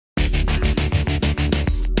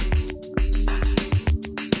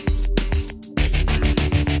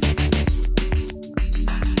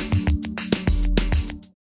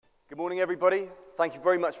everybody. Thank you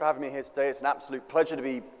very much for having me here today. It's an absolute pleasure to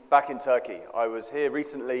be back in Turkey. I was here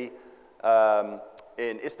recently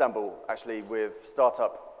in Istanbul, actually, with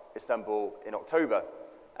Startup Istanbul in October.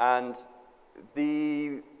 And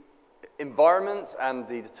the environment and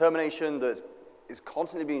the determination that is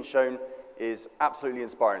constantly being shown is absolutely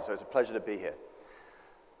inspiring, so it's a pleasure to be here.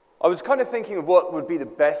 I was kind of thinking of what would be the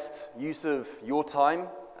best use of your time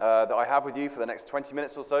that I have with you for the next 20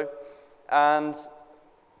 minutes or so. And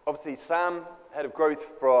obviously, Sam, head of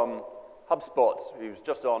growth from HubSpot, who was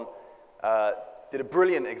just on, did a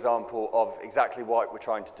brilliant example of exactly what we're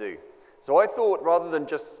trying to do. So I thought, rather than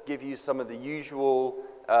just give you some of the usual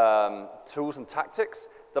tools and tactics,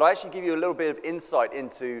 that I actually give you a little bit of insight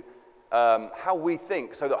into how we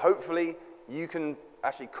think, so that hopefully you can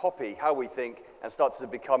actually copy how we think and start to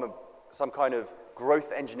become some kind of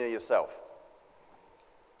growth engineer yourself.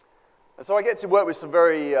 And so I get to work with some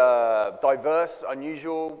very diverse,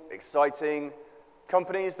 unusual, exciting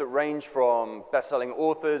companies that range from best-selling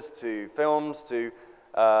authors to films to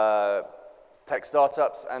tech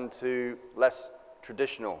startups and to less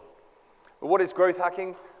traditional. But what is growth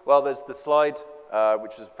hacking? Well, there's the slide,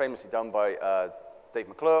 which was famously done by Dave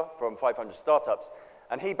McClure from 500 Startups.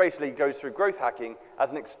 And he basically goes through growth hacking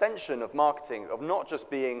as an extension of marketing, of not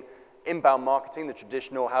just being inbound marketing, the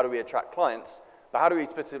traditional, how do we attract clients, but how do we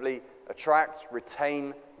specifically attract,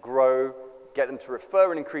 retain, grow, get them to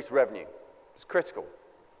refer and increase revenue. It's critical.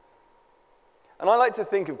 And I like to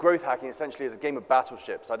think of growth hacking essentially as a game of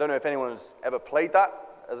battleships. I don't know if anyone's ever played that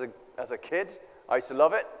as a kid. I used to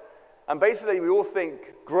love it. And basically, we all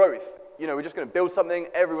think growth, you know, we're just going to build something,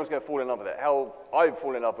 everyone's going to fall in love with it. Hell, I've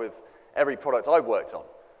fallen in love with every product I've worked on.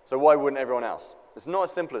 So why wouldn't everyone else? It's not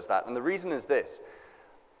as simple as that. And the reason is this.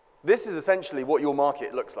 This is essentially what your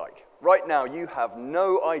market looks like. Right now, you have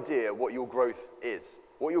no idea what your growth is,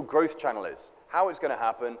 what your growth channel is, how it's going to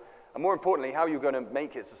happen, and more importantly, how you're going to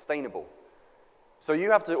make it sustainable. So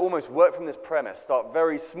you have to almost work from this premise, start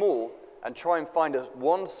very small, and try and find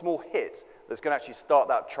one small hit that's going to actually start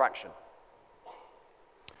that traction.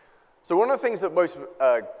 So one of the things that most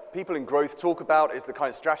people in growth talk about is the kind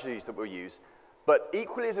of strategies that we'll use, but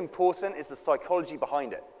equally as important is the psychology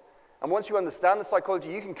behind it. And once you understand the psychology,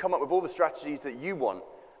 you can come up with all the strategies that you want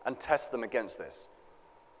and test them against this.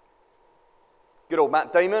 Good old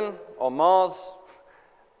Matt Damon on Mars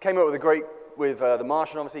came up with The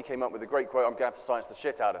Martian, obviously, came up with a great quote, I'm going to have to science the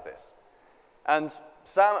shit out of this. And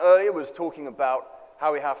Sam earlier was talking about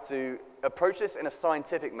how we have to approach this in a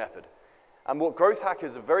scientific method. And what growth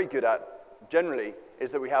hackers are very good at, generally,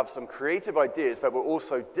 is that we have some creative ideas, but we're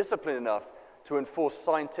also disciplined enough to enforce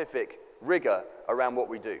scientific rigor around what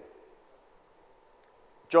we do.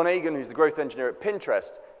 John Egan, who's the growth engineer at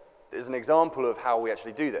Pinterest, is an example of how we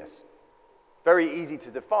actually do this. Very easy to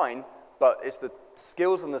define, but it's the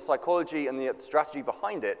skills and the psychology and the strategy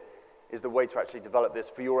behind it is the way to actually develop this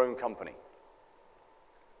for your own company.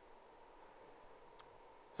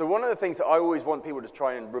 So one of the things that I always want people to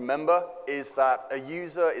try and remember is that a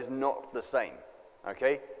user is not the same,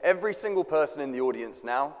 okay? Every single person in the audience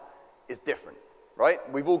now is different, right?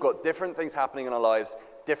 We've all got different things happening in our lives,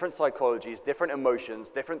 different psychologies, different emotions,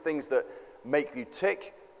 different things that make you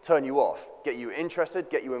tick, turn you off, get you interested,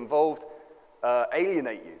 get you involved,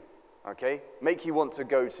 alienate you, okay? Make you want to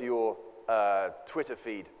go to your Twitter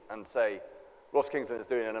feed and say, Ross Kingsland is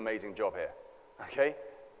doing an amazing job here, okay?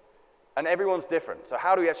 And everyone's different. So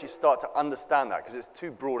how do we actually start to understand that? Because it's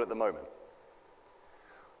too broad at the moment.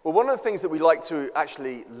 Well, one of the things that we like to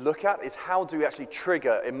actually look at is how do we actually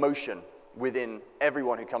trigger emotion within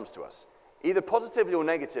everyone who comes to us, either positively or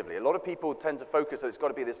negatively. A lot of people tend to focus that it's got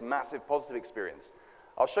to be this massive positive experience.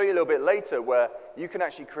 I'll show you a little bit later where you can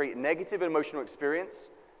actually create negative emotional experience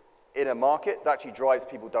in a market that actually drives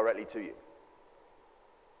people directly to you.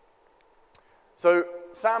 So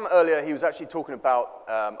Sam earlier, he was actually talking about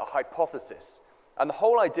a hypothesis. And the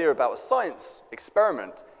whole idea about a science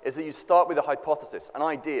experiment is that you start with a hypothesis, an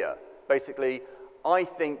idea. Basically, I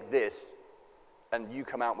think this, and you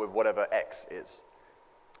come out with whatever X is.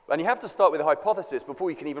 And you have to start with a hypothesis before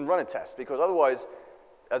you can even run a test, because otherwise,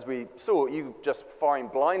 as we saw, you just firing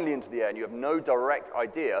blindly into the air, and you have no direct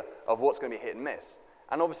idea of what's going to be hit and miss.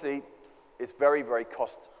 And obviously, it's very, very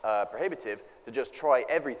cost prohibitive to just try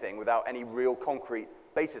everything without any real concrete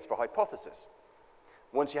basis for hypothesis.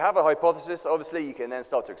 Once you have a hypothesis, obviously, you can then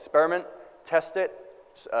start to experiment, test it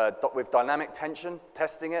with dynamic tension,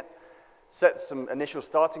 testing it, set some initial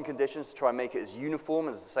starting conditions to try and make it as uniform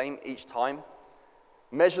as the same each time,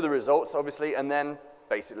 measure the results, obviously, and then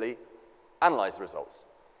basically analyze the results.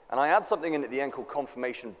 And I add something in at the end called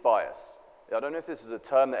confirmation bias. I don't know if this is a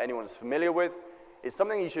term that anyone's familiar with. is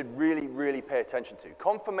something you should really, really pay attention to.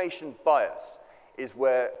 Confirmation bias is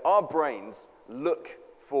where our brains look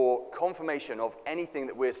for confirmation of anything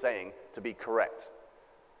that we're saying to be correct.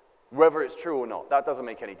 Whether it's true or not, that doesn't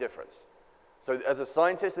make any difference. So as a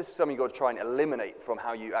scientist, this is something you've got to try and eliminate from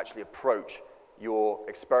how you actually approach your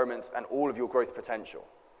experiments and all of your growth potential.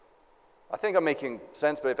 I think I'm making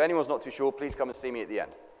sense, but if anyone's not too sure, please come and see me at the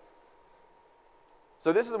end.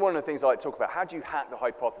 So this is one of the things I like to talk about. How do you hack the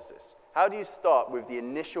hypothesis? How do you start with the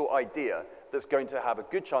initial idea that's going to have a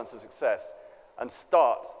good chance of success and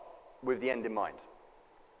start with the end in mind?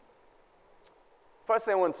 First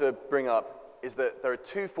thing I want to bring up is that there are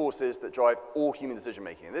two forces that drive all human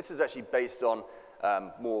decision-making. And this is actually based on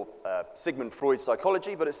more Sigmund Freud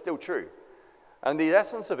psychology, but it's still true. And the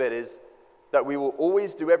essence of it is that we will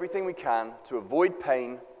always do everything we can to avoid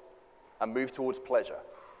pain and move towards pleasure.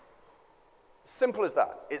 Simple as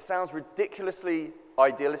that. It sounds ridiculously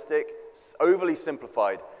idealistic, overly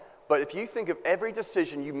simplified, but if you think of every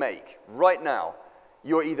decision you make right now,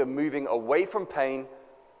 you're either moving away from pain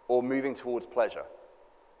or moving towards pleasure.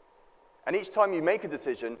 And each time you make a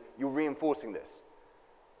decision, you're reinforcing this.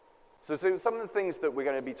 So some of the things that we're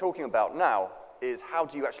going to be talking about now is how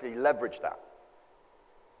do you actually leverage that?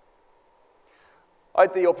 I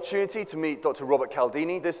had the opportunity to meet Dr. Robert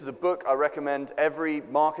Cialdini. This is a book I recommend every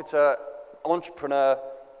marketer, entrepreneur,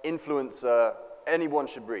 influencer, anyone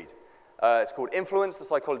should read. It's called Influence, the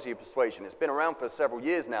Psychology of Persuasion. It's been around for several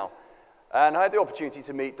years now. And I had the opportunity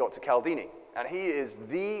to meet Dr. Cialdini. And he is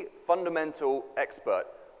the fundamental expert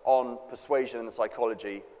on persuasion and the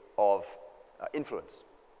psychology of influence.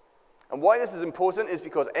 And why this is important is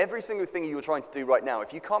because every single thing you're trying to do right now,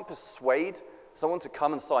 if you can't persuade someone to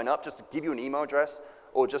come and sign up just to give you an email address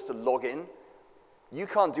or just to log in, you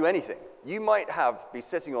can't do anything. You might be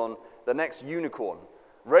sitting on the next unicorn,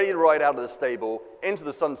 ready to ride out of the stable into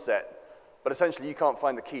the sunset, but essentially you can't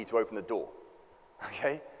find the key to open the door.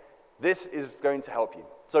 Okay? This is going to help you.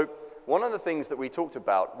 So one of the things that we talked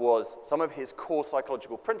about was some of his core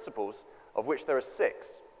psychological principles, of which there are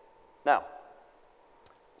 6. Now,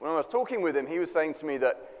 when I was talking with him, he was saying to me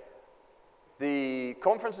that the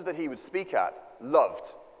conferences that he would speak at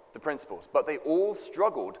loved the principles, but they all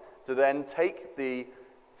struggled to then take the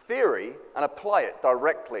theory and apply it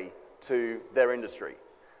directly to their industry.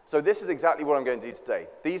 So this is exactly what I'm going to do today.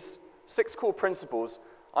 These 6 core principles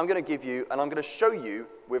I'm going to give you, and I'm going to show you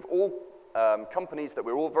with all companies that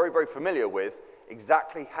we're all very, very familiar with,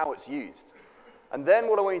 exactly how it's used. And then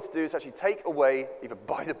what I want you to do is actually take away, either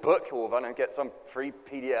buy the book or if I don't get some free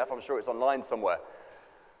PDF, I'm sure it's online somewhere.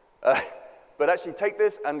 But actually take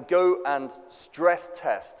this and go and stress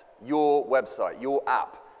test your website, your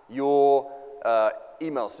app, your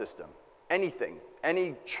email system, anything,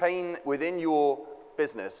 any chain within your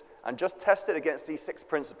business, and just test it against these 6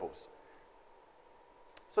 principles.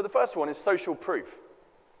 So the first one is social proof.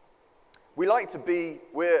 We like to be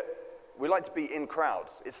in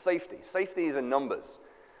crowds. It's safety. Safety is in numbers.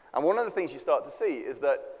 And one of the things you start to see is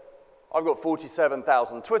that I've got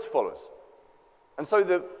 47,000 Twitter followers. And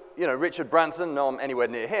so Richard Branson, no I'm anywhere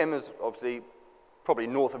near him, is obviously probably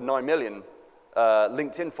north of 9 million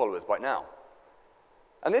LinkedIn followers by now.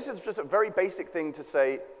 And this is just a very basic thing to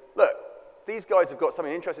say, look, these guys have got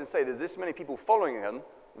something interesting to say. There's this many people following them.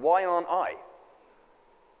 Why aren't I?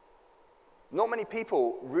 Not many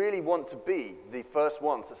people really want to be the first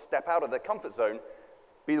ones to step out of their comfort zone,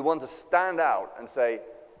 be the one to stand out and say,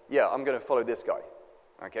 yeah, I'm going to follow this guy,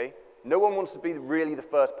 okay? No one wants to be really the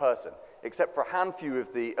first person, except for a handful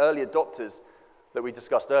of the early adopters that we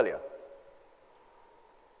discussed earlier.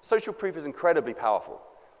 Social proof is incredibly powerful.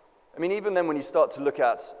 I mean, even then when you start to look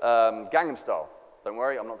at Gangnam Style, don't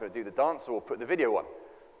worry, I'm not going to do the dance or put the video on,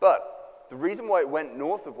 but the reason why it went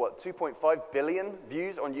north of, 2.5 billion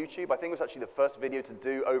views on YouTube, I think it was actually the first video to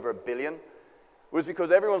do over 1 billion, was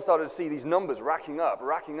because everyone started to see these numbers racking up,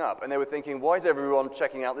 and they were thinking, why is everyone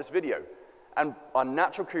checking out this video? And our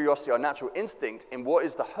natural curiosity, our natural instinct in what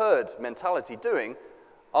is the herd mentality doing,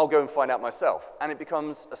 I'll go and find out myself. And it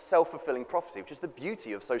becomes a self-fulfilling prophecy, which is the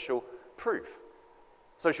beauty of social proof.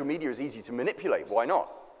 Social media is easy to manipulate, why not?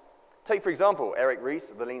 Take, for example, Eric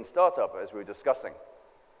Ries, the Lean Startup, as we were discussing.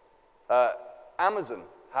 Amazon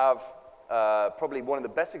have probably one of the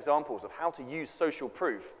best examples of how to use social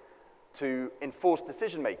proof to enforce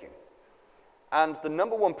decision-making. And the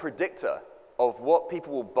 #1 predictor of what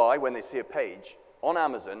people will buy when they see a page on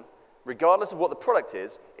Amazon, regardless of what the product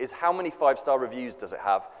is how many 5-star reviews does it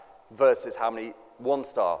have versus how many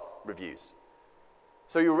 1-star reviews.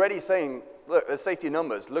 So you're already saying, look, there's safety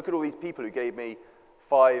numbers. Look at all these people who gave me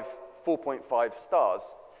 4.5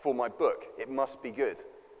 stars for my book. It must be good.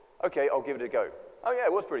 Okay, I'll give it a go. Oh yeah,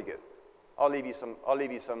 it was pretty good. I'll leave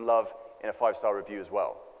you some love in a 5-star review as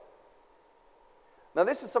well. Now,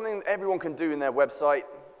 this is something that everyone can do in their website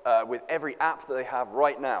with every app that they have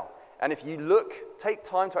right now. And if you take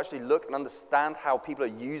time to actually look and understand how people are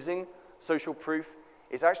using social proof,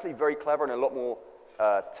 it's actually very clever and a lot more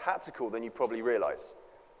tactical than you probably realize.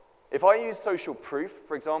 If I use social proof,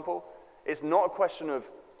 for example, it's not a question of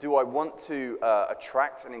do I want to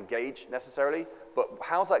attract and engage necessarily, but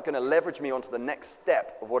how's that going to leverage me onto the next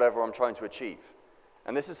step of whatever I'm trying to achieve?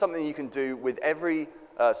 And this is something you can do with every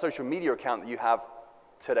social media account that you have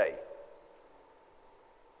today.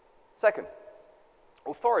 Second,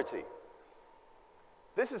 authority.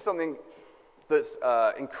 This is something that's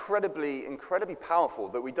incredibly powerful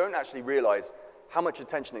that we don't actually realize how much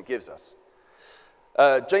attention it gives us.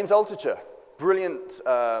 James Altucher, brilliant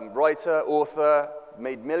writer, author,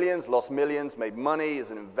 made millions, lost millions, made money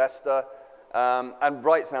as an investor, and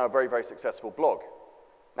writes now a very, very successful blog.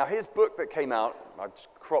 Now, his book that came out, I just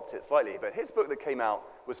cropped it slightly, but his book that came out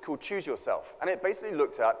was called Choose Yourself, and it basically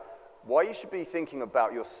looked at why you should be thinking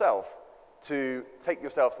about yourself to take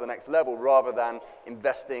yourself to the next level rather than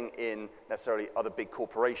investing in necessarily other big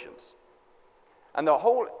corporations. And the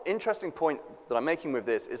whole interesting point that I'm making with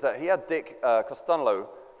this is that he had Dick Costolo,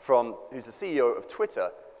 who's the CEO of Twitter,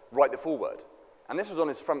 write the foreword. And this was on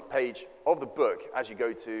his front page of the book as you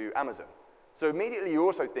go to Amazon. So immediately you're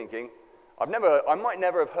also thinking, I might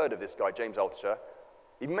never have heard of this guy, James Altucher.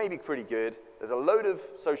 He may be pretty good. There's a load of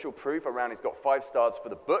social proof around. He's got 5 stars for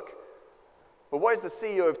the book. But why is the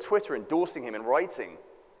CEO of Twitter endorsing him and writing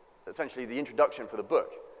essentially the introduction for the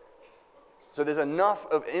book? So there's enough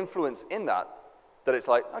of influence in that it's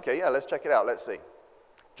like, okay, yeah, let's check it out. Let's see.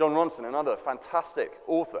 John Ronson, another fantastic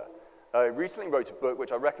author, recently wrote a book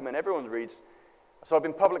which I recommend everyone reads, So I've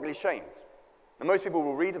Been Publicly Shamed. And most people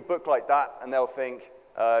will read a book like that and they'll think,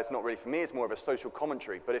 it's not really for me, it's more of a social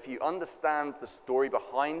commentary. But if you understand the story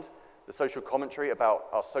behind the social commentary about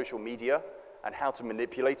our social media and how to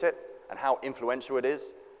manipulate it and how influential it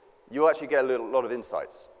is, you'll actually get a lot of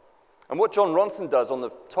insights. And what John Ronson does on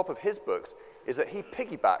the top of his books is that he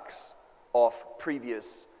piggybacks off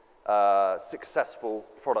previous successful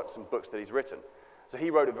products and books that he's written. So he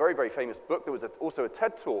wrote a very, very famous book. There was also a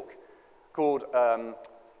TED Talk called How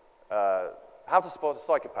to Spot a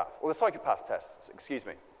Psychopath, or the Psychopath Test, excuse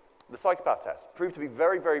me. The Psychopath Test proved to be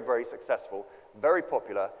very, very, very successful, very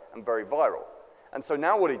popular, and very viral. And so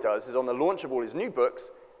now what he does is on the launch of all his new books,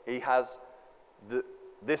 he has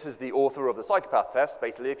this is the author of the Psychopath Test.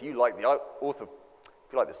 Basically, if you like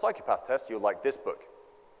the Psychopath Test, you'll like this book.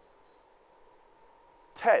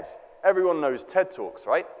 TED. Everyone knows TED Talks,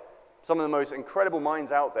 right? Some of the most incredible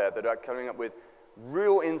minds out there that are coming up with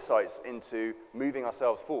real insights into moving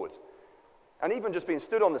ourselves forward. And even just being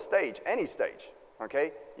stood on the stage, any stage,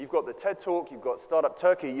 okay? You've got the TED Talk, you've got Startup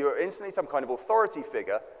Turkey, you're instantly some kind of authority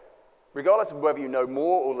figure, regardless of whether you know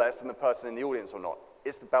more or less than the person in the audience or not.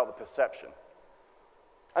 It's about the perception.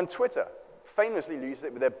 And Twitter famously uses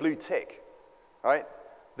it with their blue tick, right?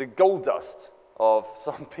 The gold dust of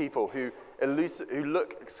some people who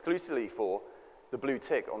look exclusively for the blue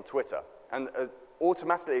tick on Twitter and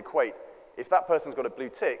automatically equate, if that person's got a blue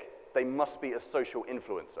tick, they must be a social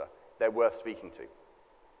influencer. They're worth speaking to.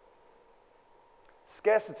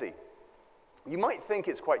 Scarcity. You might think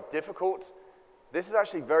it's quite difficult. This is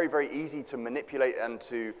actually very, very easy to manipulate and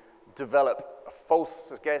to develop a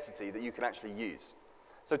false scarcity that you can actually use.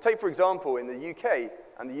 So take, for example, in the UK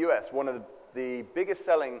and the US, one of the biggest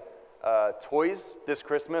selling toys this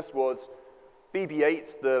Christmas was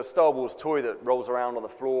BB-8, the Star Wars toy that rolls around on the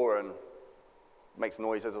floor and makes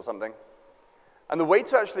noises or something. And the way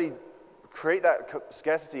to actually create that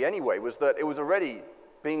scarcity anyway was that it was already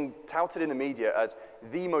being touted in the media as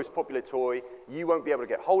the most popular toy. You won't be able to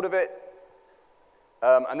get hold of it.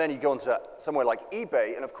 And then you go onto somewhere like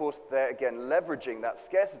eBay, and of course, they're again leveraging that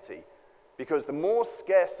scarcity, because the more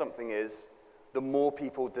scarce something is, the more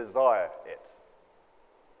people desire it.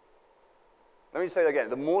 Let me say that again.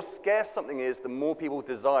 The more scarce something is, the more people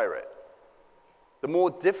desire it. The more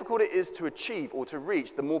difficult it is to achieve or to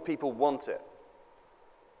reach, the more people want it.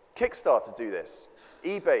 Kickstarter do this.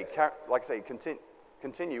 eBay, like I say,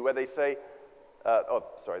 continue where they say, oh,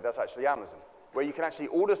 sorry, that's actually Amazon, where you can actually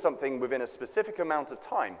order something within a specific amount of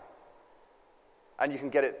time, and you can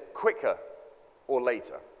get it quicker or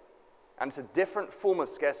later. And it's a different form of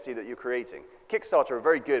scarcity that you're creating. Kickstarter are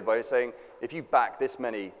very good by saying, if you back this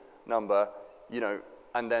many number,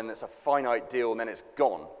 and then it's a finite deal, and then it's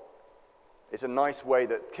gone. It's a nice way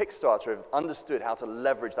that Kickstarter have understood how to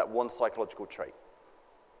leverage that one psychological trait.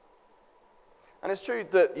 And it's true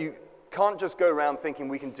that you can't just go around thinking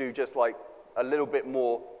we can do just like a little bit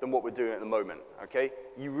more than what we're doing at the moment, okay?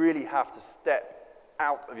 You really have to step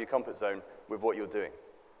out of your comfort zone with what you're doing.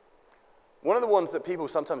 One of the ones that people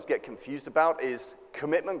sometimes get confused about is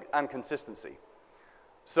commitment and consistency.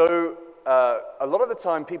 So a lot of the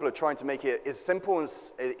time, people are trying to make it as simple and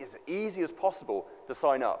as easy as possible to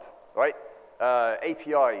sign up, right?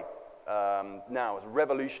 API now has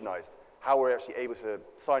revolutionized how we're actually able to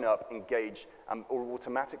sign up, engage, or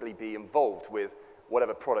automatically be involved with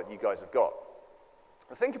whatever product you guys have got.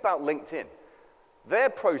 Think about LinkedIn. Their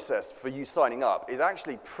process for you signing up is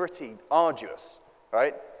actually pretty arduous,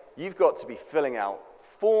 right? You've got to be filling out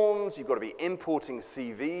forms, you've got to be importing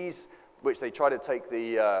CVs, which they try to take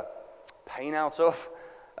the pain out of.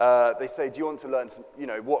 They say, do you want to learn some,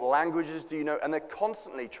 what languages do you know? And they're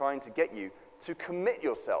constantly trying to get you to commit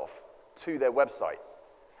yourself to their website.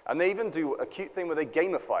 And they even do a cute thing where they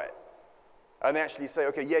gamify it. And they actually say,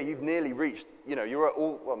 okay, yeah, you've nearly reached, you're at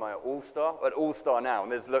All-Star? At All-Star now,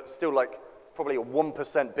 and there's still like probably a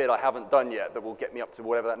 1% bid I haven't done yet that will get me up to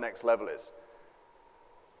whatever that next level is.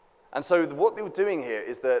 And so what they're doing here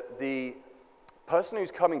is that the person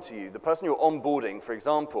who's coming to you, the person you're onboarding, for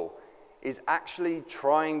example, is actually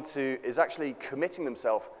committing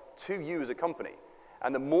themselves to you as a company.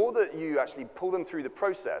 And the more that you actually pull them through the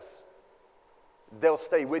process, they'll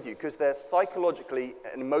stay with you because they're psychologically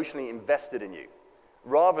and emotionally invested in you,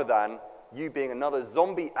 rather than you being another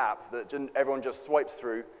zombie app that everyone just swipes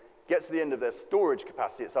through, gets to the end of their storage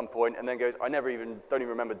capacity at some point, and then goes, I don't even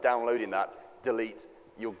remember downloading that, delete,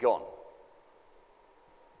 you're gone.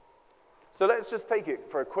 So let's just take it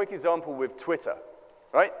for a quick example with Twitter,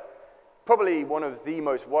 right? Probably one of the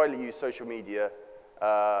most widely used social media,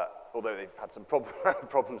 although they've had some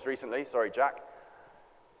problems recently, sorry, Jack.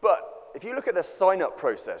 But if you look at the sign-up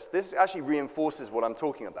process, this actually reinforces what I'm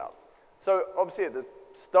talking about. So obviously at the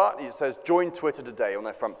start, it says, join Twitter today on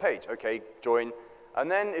their front page. Okay, join.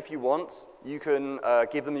 And then if you want, you can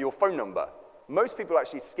give them your phone number. Most people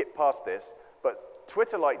actually skip past this, but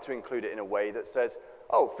Twitter like to include it in a way that says,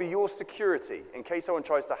 oh, for your security, in case someone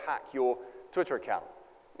tries to hack your Twitter account.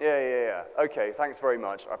 Yeah. Okay, thanks very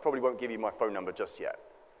much. I probably won't give you my phone number just yet.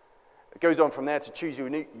 It goes on from there to choose your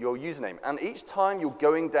username. And each time you're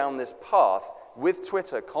going down this path with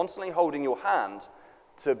Twitter, constantly holding your hand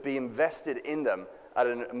to be invested in them at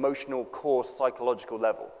an emotional, core, psychological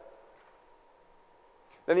level.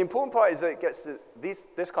 Then the important part is that it gets to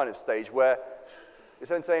this kind of stage where it's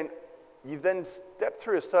then saying, you've then stepped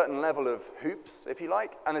through a certain level of hoops, if you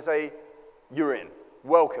like, and they say, you're in.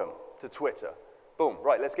 Welcome to Twitter. Boom,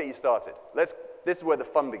 right, let's get you started. This is where the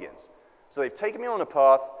fun begins. So they've taken me on a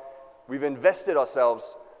path, we've invested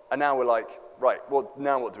ourselves, and now we're like, right, well,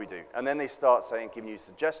 now what do we do? And then they start saying, giving you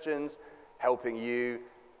suggestions, helping you.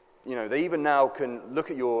 They even now can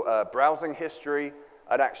look at your browsing history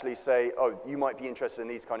and actually say, oh, you might be interested in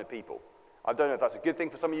these kind of people. I don't know if that's a good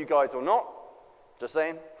thing for some of you guys or not, just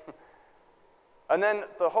saying. And then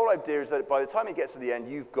the whole idea is that by the time it gets to the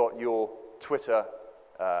end, you've got your Twitter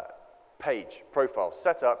page, profile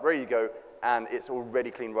set up, ready to go, and it's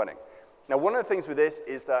already clean running. Now, one of the things with this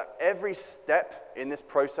is that every step in this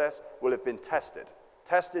process will have been tested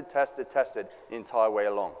the entire way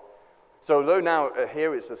along. So although now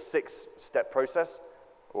here it's a 6-step process,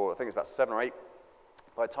 or I think it's about 7 or 8,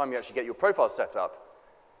 by the time you actually get your profile set up,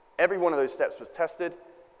 every one of those steps was tested.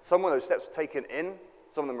 Some of those steps were taken in,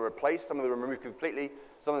 some of them were replaced, some of them were removed completely,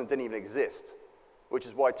 some of them didn't even exist, which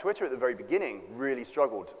is why Twitter at the very beginning really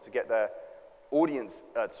struggled to get their audience,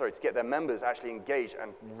 to get their members actually engaged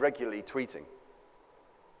and regularly tweeting.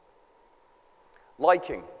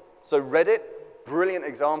 Liking. So Reddit, brilliant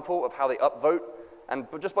example of how they upvote, and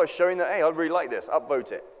just by showing that, hey, I really like this,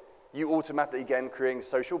 upvote it. You automatically, again, creating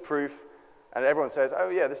social proof, and everyone says, oh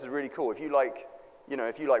yeah, this is really cool. If you like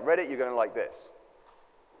Reddit, you're gonna like this.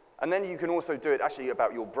 And then you can also do it actually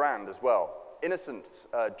about your brand as well. Innocent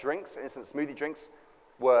Smoothie Drinks,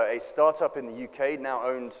 were a startup in the UK, now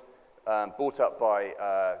owned, bought up by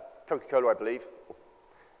Coca-Cola, I believe.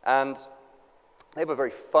 And they have a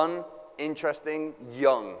very fun, interesting,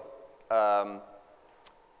 young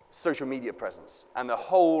social media presence. And the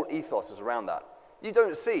whole ethos is around that. You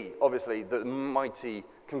don't see, obviously, the mighty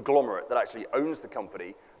conglomerate that actually owns the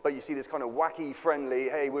company, but you see this kind of wacky, friendly,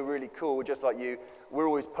 hey, we're really cool, we're just like you. We're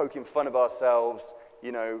always poking fun of ourselves,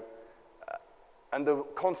 and they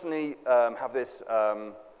constantly have this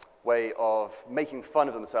way of making fun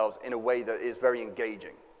of themselves in a way that is very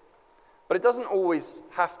engaging. But it doesn't always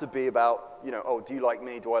have to be about, oh, do you like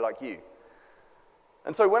me, do I like you?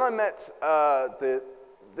 And so when I met,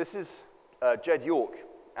 this is Jed York,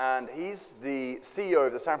 and he's the CEO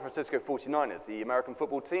of the San Francisco 49ers, the American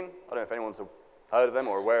football team. I don't know if anyone's heard of them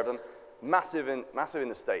or aware of them. massive in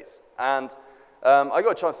the States. And I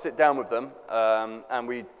got a chance to sit down with them, and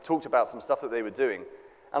we talked about some stuff that they were doing.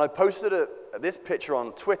 And I posted this picture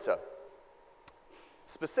on Twitter,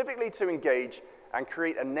 specifically to engage and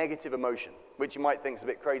create a negative emotion, which you might think is a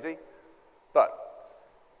bit crazy. But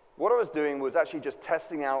what I was doing was actually just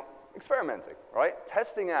testing out, experimenting, right?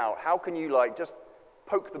 Testing out how can you just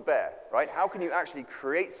poke the bear, right? How can you actually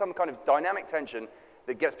create some kind of dynamic tension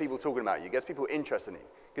that gets people talking about you, gets people interested in you?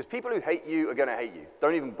 Because people who hate you are going to hate you.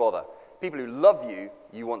 Don't even bother. People who love you,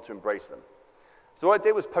 you want to embrace them. So what I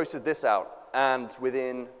did was posted this out, and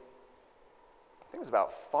within, I think it was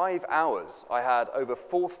about 5 hours, I had over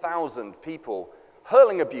 4,000 people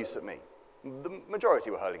hurling abuse at me. The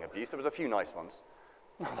majority were hurling abuse. There was a few nice ones,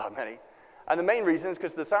 not that many. And the main reason is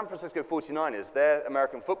because the San Francisco 49ers, their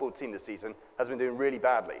American football team this season, has been doing really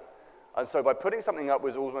badly. And so by putting something up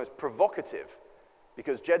was almost provocative,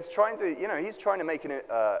 because Jed's trying to, he's trying to make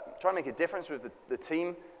a difference with the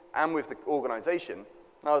team and with the organization.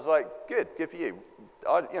 And I was like, good for you.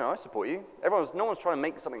 I support you. No one's trying to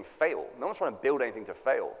make something fail. No one's trying to build anything to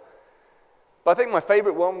fail. But I think my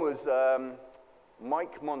favorite one was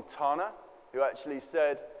Mike Montana, who actually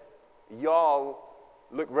said, y'all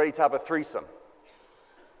look ready to have a threesome.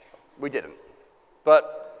 We didn't.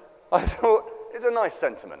 But I thought it's a nice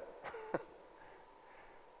sentiment.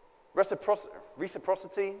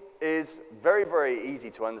 Reciprocity is very, very easy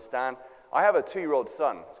to understand. I have a 2-year-old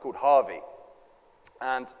son. It's called Harvey.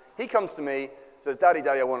 And he comes to me, says, Daddy,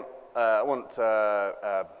 I want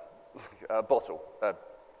a bottle.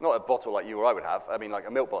 Not a bottle like you or I would have. I mean, like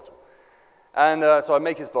a milk bottle. And so I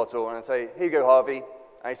make his bottle, and I say, here you go, Harvey.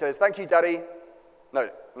 And he says, thank you, Daddy. No,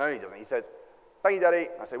 he doesn't. He says, thank you, Daddy.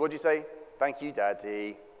 I say, what'd you say? Thank you,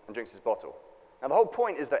 Daddy, and drinks his bottle. Now, the whole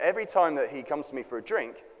point is that every time that he comes to me for a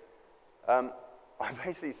drink, I'm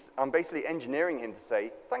basically engineering him to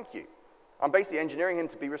say thank you. I'm basically engineering him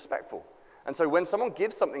to be respectful. And so when someone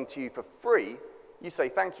gives something to you for free, you say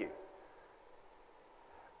thank you.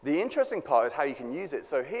 The interesting part is how you can use it.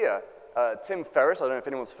 So here, Tim Ferriss, I don't know if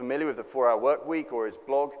anyone's familiar with the 4-Hour Work Week or his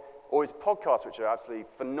blog or his podcast, which are absolutely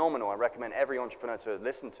phenomenal. I recommend every entrepreneur to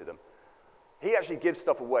listen to them. He actually gives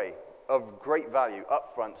stuff away of great value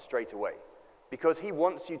up front straight away, because he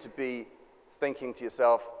wants you to be thinking to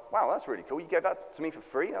yourself, wow, that's really cool. You gave that to me for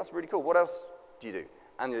free? That's really cool. What else do you do?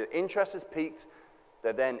 And the interest is piqued.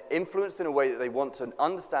 They're then influenced in a way that they want to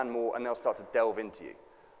understand more, and they'll start to delve into you.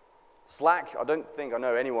 Slack, I don't think I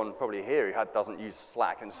know anyone probably here who doesn't use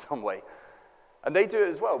Slack in some way. And they do it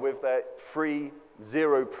as well with their free,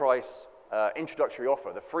 zero-price introductory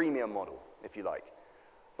offer, the freemium model, if you like.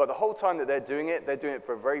 But the whole time that they're doing it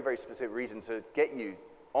for a very, very specific reason, to get you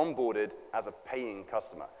onboarded as a paying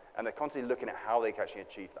customer. And they're constantly looking at how they can actually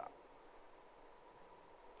achieve that.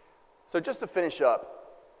 So just to finish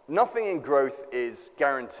up, nothing in growth is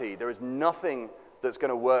guaranteed. There is nothing that's going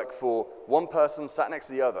to work for one person sat next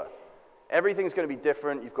to the other. Everything's going to be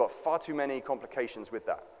different. You've got far too many complications with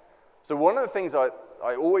that. So one of the things I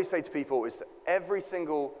always say to people is that every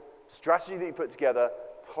single strategy that you put together,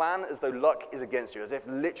 plan as though luck is against you, as if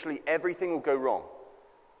literally everything will go wrong.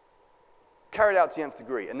 Carry it out to the nth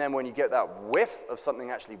degree, and then when you get that whiff of something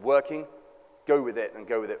actually working, go with it, and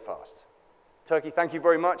go with it fast. Turkey, thank you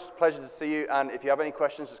very much. It's a pleasure to see you, and if you have any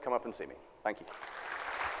questions, just come up and see me. Thank you.